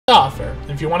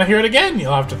If you want to hear it again,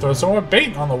 you'll have to throw some more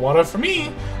bait on the water for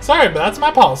me. Sorry, but that's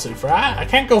my policy, for I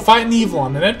can't go fighting evil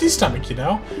on an empty stomach, you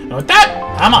know? And with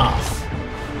that, I'm off.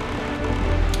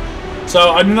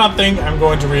 So, I do not think I'm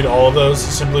going to read all of those,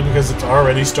 simply because it's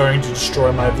already starting to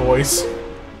destroy my voice.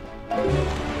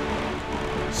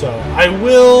 So, I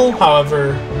will,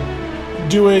 however,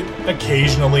 do it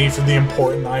occasionally for the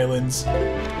important islands.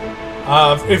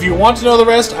 If you want to know the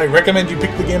rest, I recommend you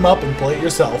pick the game up and play it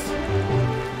yourself.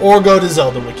 Or go to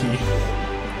Zelda Wiki.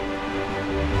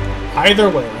 Either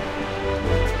way,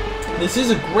 this is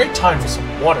a great time for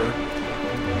some water.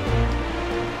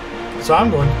 So I'm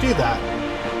going to do that.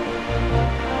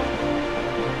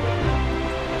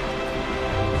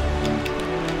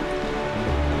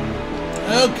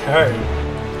 Okay.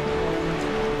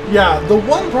 Yeah, the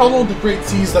one problem with the Great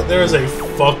Sea is that there is a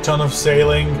fuck ton of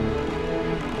sailing.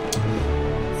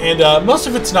 And most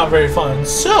of it's not very fun.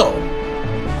 So,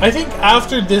 I think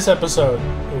after this episode...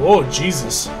 Oh,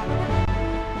 Jesus.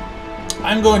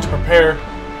 I'm going to prepare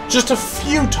just a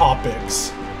few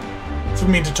topics for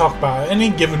me to talk about at any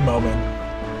given moment.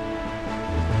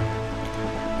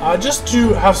 Just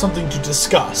to have something to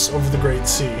discuss over the Great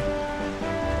Sea.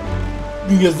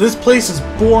 Because this place is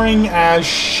boring as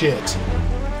shit.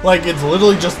 Like, it's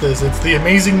literally just this. It's the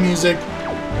amazing music,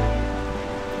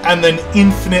 and then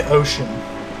infinite ocean.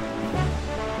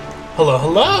 Hello,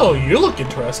 hello! You look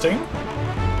interesting.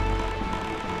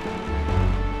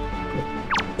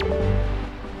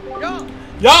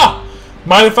 Yeah!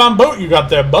 Mighty fine boat you got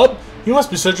there, bub. You must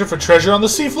be searching for treasure on the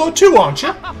seafloor too, aren't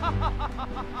you?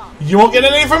 You won't get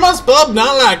any from us, bub?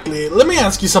 Not likely. Let me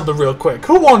ask you something real quick.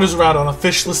 Who wanders around on a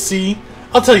fishless sea?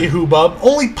 I'll tell you who, bub.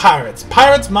 Only pirates.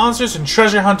 Pirates, monsters, and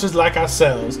treasure hunters like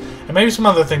ourselves. And maybe some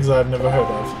other things that I've never heard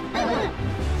of.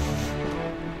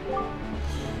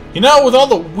 You know, with all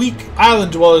the weak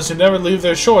island dwellers who never leave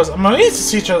their shores, I'm amazed to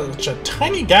see such a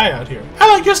tiny guy out here. I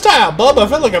like your style, bub. I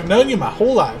feel like I've known you my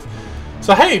whole life.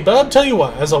 So hey, bub, tell you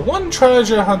what. As a one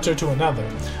treasure hunter to another,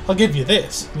 I'll give you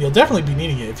this. You'll definitely be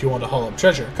needing it if you want to haul up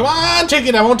treasure. Come on, take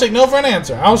it. I won't take no for an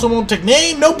answer. I also won't take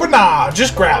nay, no or nah.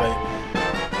 Just grab it.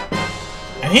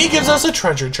 And he gives us a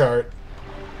treasure chart.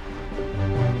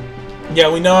 Yeah,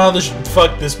 we know how this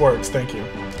works, thank you.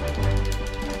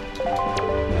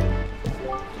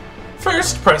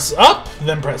 First, press up,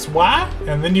 then press Y,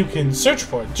 and then you can search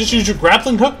for it. Just use your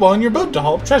grappling hook while in your boat to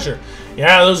haul up treasure.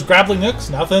 Yeah, those grappling hooks,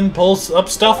 nothing pulls up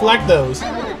stuff like those.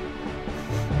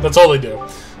 That's all they do.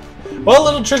 Well,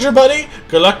 little treasure buddy,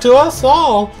 good luck to us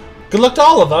all. Good luck to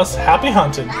all of us. Happy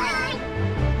hunting.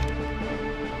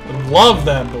 Love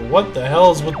them, but what the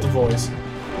hell is with the voice?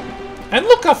 And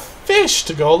look, a fish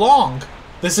to go along.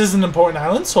 This is an important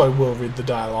island, so I will read the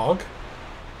dialogue.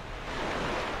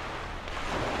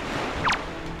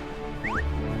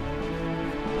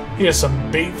 Here's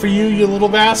some bait for you, you little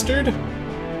bastard.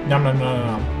 Nom nom nom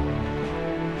nom.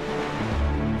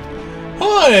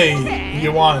 Hey,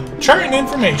 you want chart and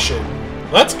information?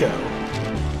 Let's go.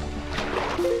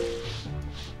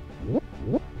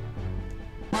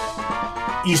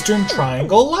 Eastern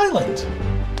Triangle Island.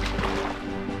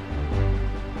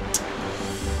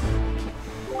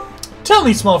 Tell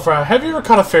me, small fry, have you ever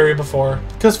caught a fairy before?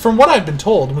 Because from what I've been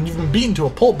told, when you've been beaten to a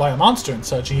pulp by a monster and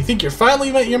such, and you think you're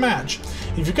finally met your match,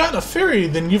 if you've gotten a fairy,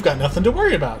 then you've got nothing to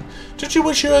worry about. Don't you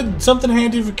wish you had something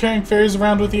handy for carrying fairies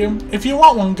around with you? If you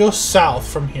want one, go south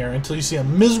from here until you see a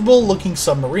miserable-looking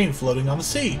submarine floating on the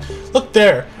sea. Look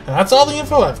there, and that's all the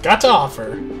info I've got to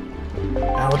offer.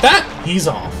 Now with that, he's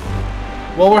off.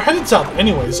 Well, we're headed south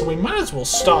anyway, so we might as well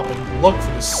stop and look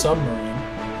for the submarine.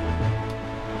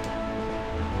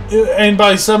 And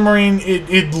by submarine,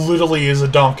 it literally is a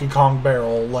Donkey Kong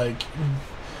barrel. Like,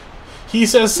 he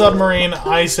says submarine,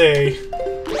 I say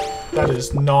that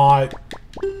is not...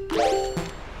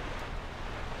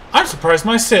 I'm surprised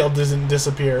my sail didn't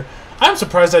disappear. I'm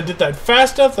surprised I did that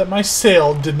fast enough that my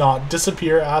sail did not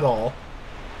disappear at all.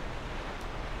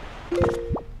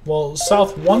 Well,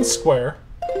 south 1 square,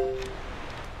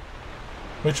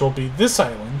 which will be this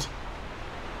island.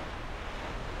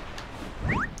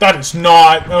 That is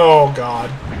not... Oh, God.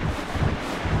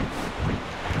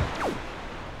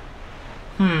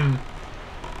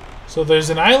 So there's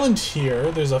an island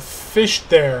here, there's a fish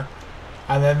there,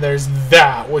 and then there's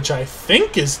that, which I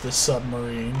think is the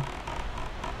submarine.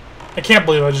 I can't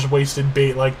believe I just wasted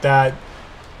bait like that.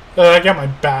 I got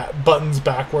my buttons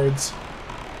backwards.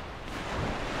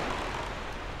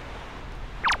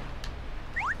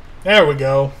 There we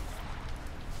go.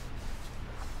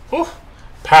 Oh,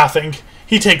 pathing.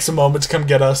 He takes a moment to come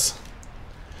get us.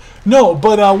 No,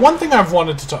 but one thing I've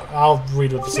wanted to talk... I'll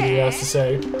read what the city has to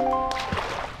say.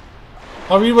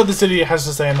 I'll read what the city has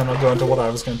to say and then I'll go into what I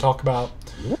was going to talk about.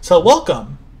 So,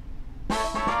 welcome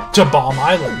to Bomb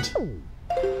Island.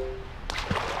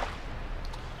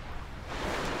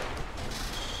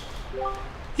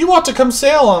 You ought to come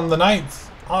sail on the nights.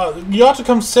 You ought to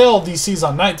come sail these seas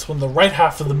on nights when the right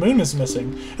half of the moon is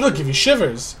missing. It'll give you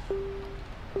shivers.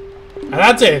 And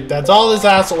that's it. That's all this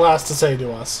asshole has to say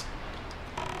to us.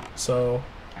 So,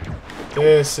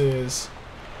 this is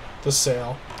the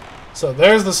sail. So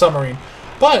there's the submarine.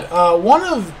 But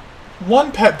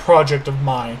one pet project of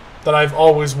mine that I've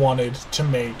always wanted to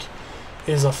make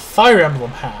is a Fire Emblem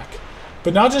hack.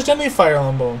 But not just any Fire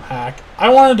Emblem hack. I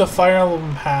wanted a Fire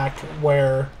Emblem hack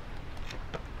where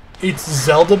it's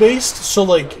Zelda based. So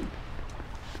like,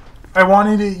 I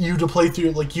wanted you to play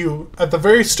through, like, you at the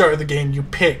very start of the game you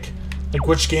pick like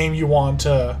which game you want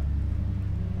to.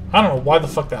 I don't know why the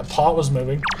fuck that pot was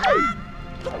moving.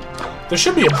 There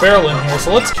should be a barrel in here,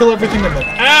 so let's kill everything in the.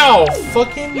 Ow!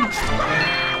 Fucking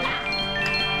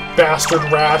bastard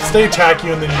rats. They attack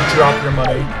you and then you drop your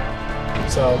money.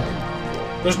 So,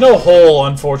 there's no hole,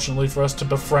 unfortunately, for us to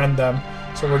befriend them.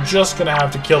 So we're just gonna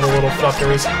have to kill the little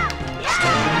fuckers.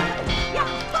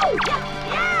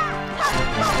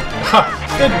 Ha!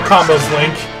 Good combos,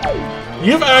 Link.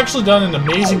 You've actually done an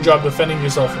amazing job defending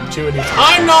yourself from 2 idiots.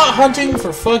 I'm not hunting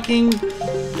for fucking.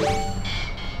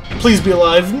 Please be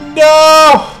alive.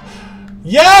 No!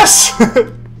 Yes!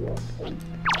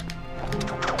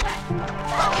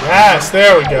 Yes,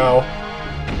 there we go.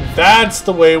 That's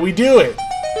the way we do it.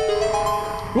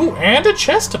 Ooh, and a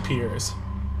chest appears.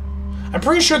 I'm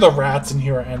pretty sure the rats in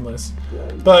here are endless.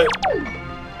 But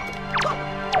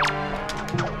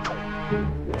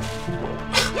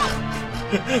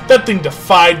that thing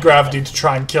defied gravity to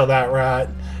try and kill that rat.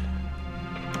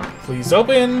 Please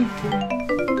open.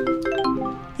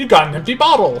 You got an empty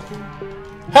bottle.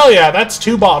 Hell yeah, that's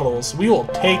 2 bottles. We will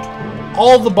take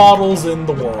all the bottles in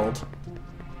the world.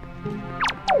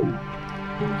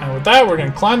 And with that, we're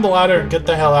going to climb the ladder and get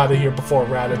the hell out of here before a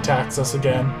rat attacks us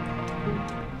again.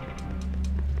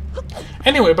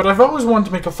 Anyway, but I've always wanted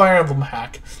to make a Fire Emblem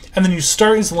hack. And then you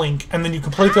start as Link, and then you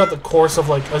can play throughout the course of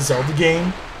like a Zelda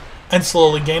game and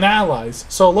slowly gain allies.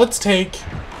 So let's take...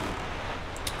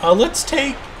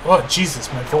 oh,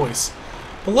 Jesus, my voice.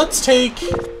 But let's take,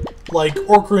 like,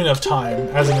 Ocarina of Time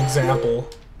as an example.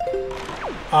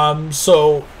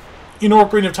 So, in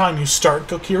Ocarina of Time, you start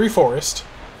Kokiri Forest,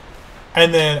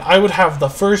 and then I would have the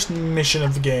first mission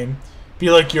of the game be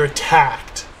like you're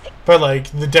attacked by, like,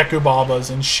 the Deku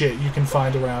Babas and shit you can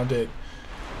find around it.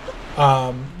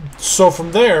 So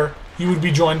from there, you would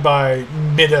be joined by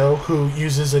Mido, who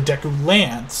uses a Deku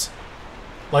Lance,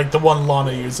 like the one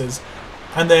Lana uses.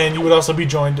 And then you would also be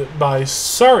joined by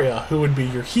Saria, who would be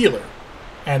your healer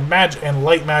and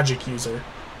light magic user.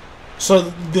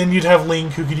 So then you'd have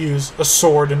Link, who could use a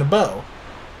sword and a bow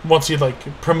once you'd like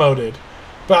promoted.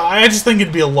 But I just think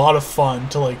it'd be a lot of fun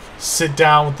to like sit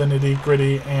down with the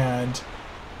nitty-gritty and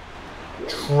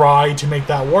try to make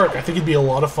that work. I think it'd be a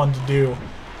lot of fun to do.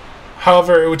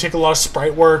 However, it would take a lot of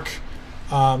sprite work.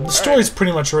 The story's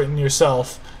pretty much written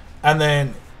yourself, and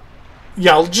then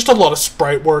yeah, just a lot of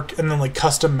sprite work and then like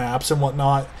custom maps and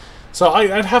whatnot. So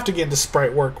I'd have to get into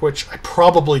sprite work, which I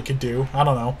probably could do. I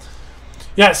don't know.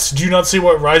 Yes, do you not see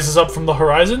what rises up from the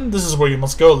horizon? This is where you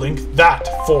must go, Link. That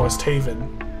Forest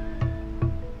Haven.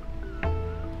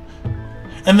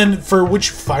 And then for which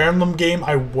Fire Emblem game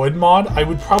I would mod, I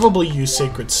would probably use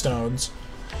Sacred Stones.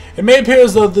 It may appear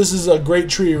as though this is a great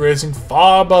tree rising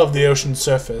far above the ocean's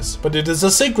surface, but it is a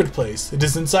sacred place. It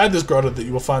is inside this grotto that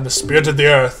you will find the spirit of the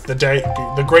earth,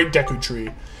 the Great Deku Tree.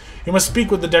 You must speak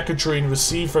with the Deku Tree and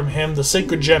receive from him the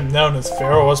sacred gem known as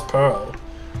Pharaoh's Pearl.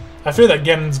 I fear that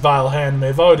Ganon's vile hand may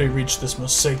have already reached this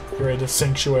most sacred of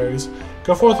sanctuaries.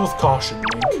 Go forth with caution,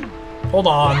 Link. Hold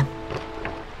on.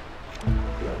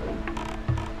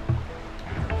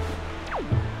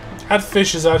 That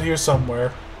fish is out here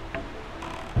somewhere.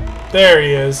 There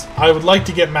he is. I would like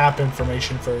to get map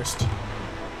information first.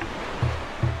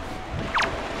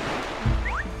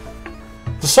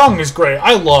 The song is great.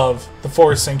 I love the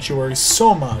Forest Sanctuary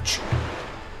so much.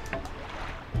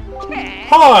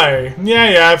 Hi!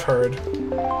 Yeah, I've heard.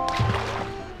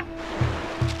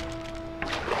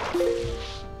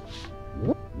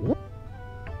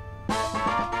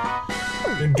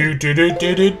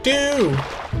 Do.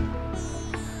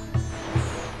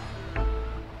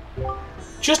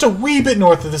 Just a wee bit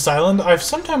north of this island, I've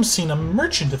sometimes seen a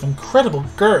merchant of incredible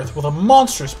girth with a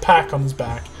monstrous pack on his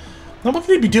back. Now what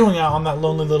could he be doing out on that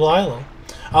lonely little island?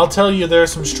 I'll tell you, there are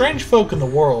some strange folk in the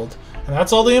world, and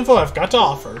that's all the info I've got to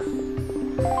offer.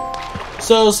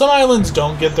 So some islands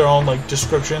don't get their own like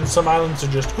description. Some islands are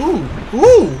just ooh,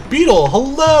 beetle,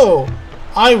 hello.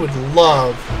 I would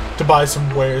love to buy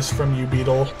some wares from you,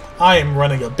 beetle. I am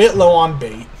running a bit low on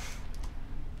bait.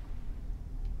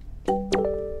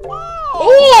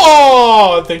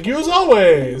 Oh, thank you as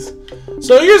always.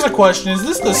 So here's a question: is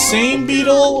this the same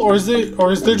beetle, or is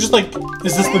there just like,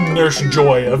 is this the Nurse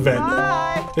Joy event?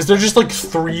 Is there just like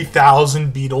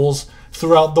 3,000 beetles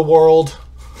throughout the world?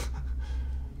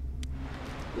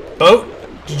 Boat,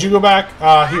 did you go back?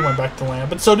 He went back to land,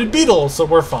 but so did Beetle, so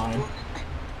we're fine.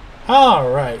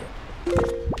 Alright.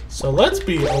 So let's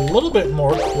be a little bit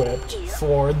more equipped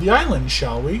for the island,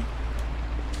 shall we?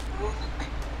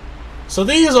 So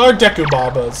these are Deku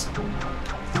Babas.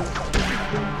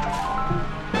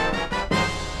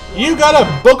 You got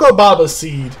a Boko Baba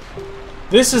seed.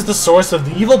 This is the source of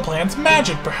the evil plant's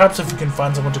magic. Perhaps if you can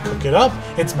find someone to cook it up,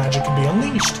 its magic can be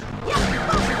unleashed.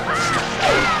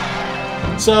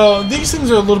 So, these things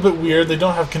are a little bit weird. They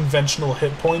don't have conventional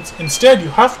hit points. Instead, you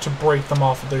have to break them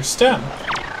off of their stem.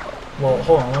 Well,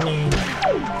 hold on, let me...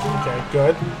 Okay,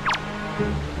 good.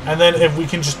 And then if we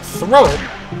can just throw it,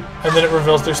 and then it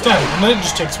reveals their stem. And then it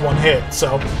just takes one hit.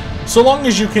 So long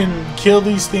as you can kill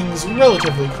these things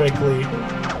relatively quickly,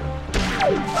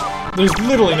 there's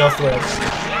literally no threat.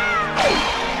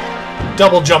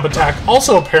 Double jump attack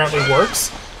also apparently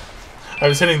works. I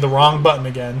was hitting the wrong button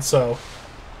again, so...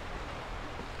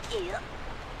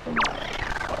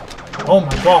 Oh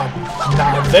my god.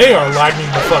 Now they are lagging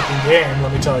the fucking game,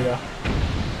 let me tell ya.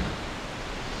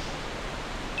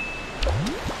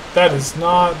 That is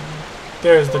not...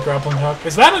 There's the grappling hook.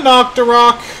 Is that an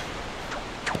Octorok?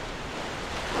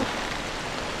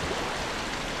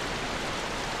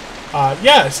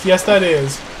 Yes, that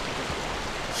is.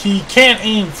 He can't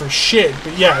aim for shit,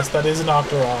 but yes, that is an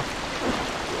Octorok.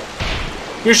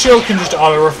 Your shield can just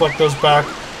auto-reflect those back.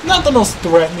 Not the most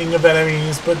threatening of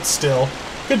enemies, but still.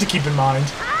 Good to keep in mind.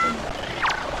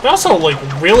 They're also, like,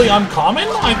 really uncommon?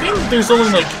 I think there's only,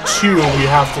 like, 2 we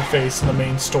have to face in the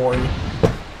main story.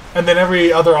 And then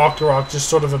every other Octorok just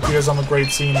sort of appears on the Great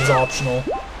Scene as optional.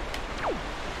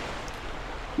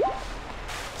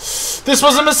 This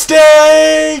was a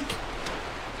mistake!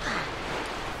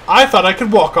 I thought I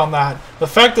could walk on that. The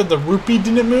fact that the rupee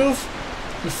didn't move,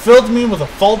 it filled me with a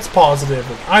false positive.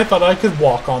 And I thought I could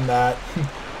walk on that.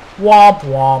 Womp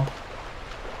womp.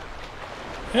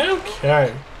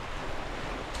 Okay.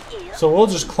 So we'll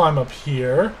just climb up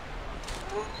here.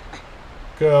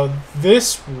 Go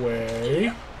this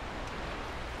way.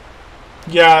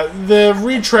 Yeah, the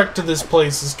retrek to this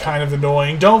place is kind of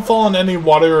annoying. Don't fall in any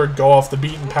water or go off the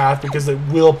beaten path because it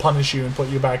will punish you and put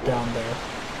you back down there.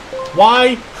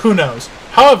 Why? Who knows.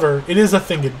 However, it is a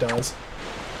thing it does.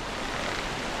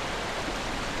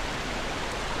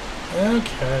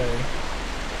 Okay.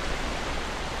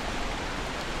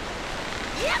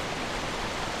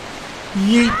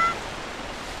 Yeet.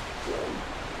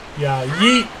 Yeah,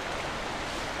 yeet.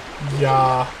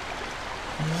 Yeah.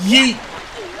 Yeet.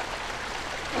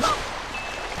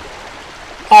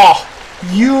 Oh,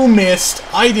 you missed.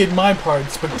 I did my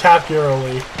part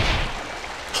spectacularly.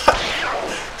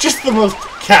 Just the most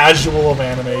casual of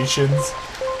animations.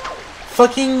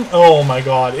 Fucking, oh my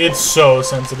god, it's so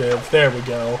sensitive. There we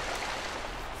go.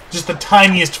 Just the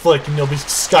tiniest flick and you'll be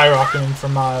skyrocketing for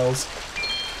miles.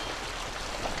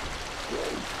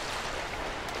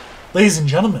 Ladies and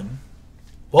gentlemen,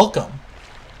 welcome.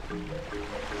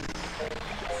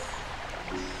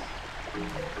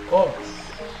 Oh.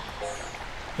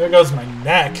 There goes my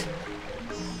neck.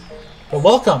 But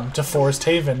welcome to Forest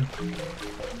Haven.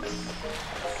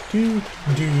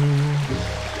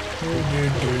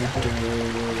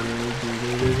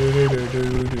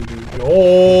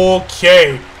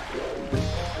 Okay.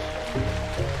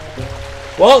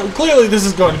 Well, clearly this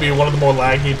is going to be one of the more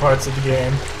laggy parts of the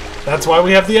game. That's why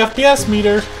we have the FPS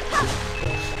meter.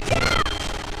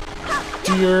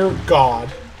 Dear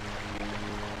God.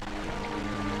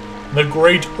 The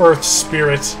Great Earth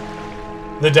Spirit.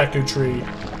 The Deku Tree.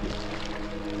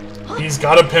 He's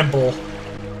got a pimple.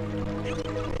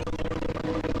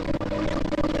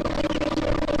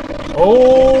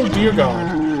 Oh, dear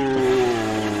God.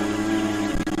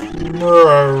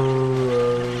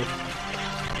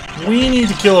 We need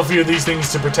to kill a few of these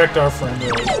things to protect our friend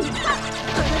rate.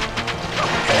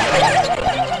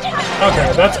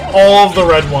 Okay, that's all of the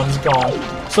red ones gone.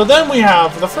 So then we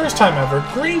have, for the first time ever,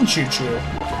 green Choo-Choo.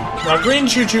 Now, green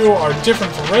Choo-Choo are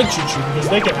different from red Choo-Choo because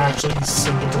they can actually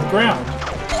sink into the ground.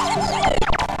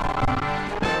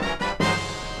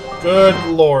 Good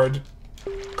lord.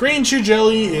 Green Chew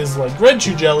Jelly is like red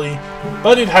Chew Jelly,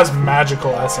 but it has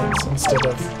magical essence instead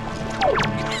of...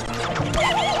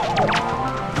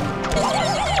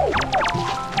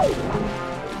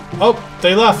 Oh,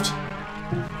 they left.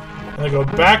 And they go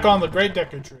back on the Great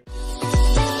Deku Tree.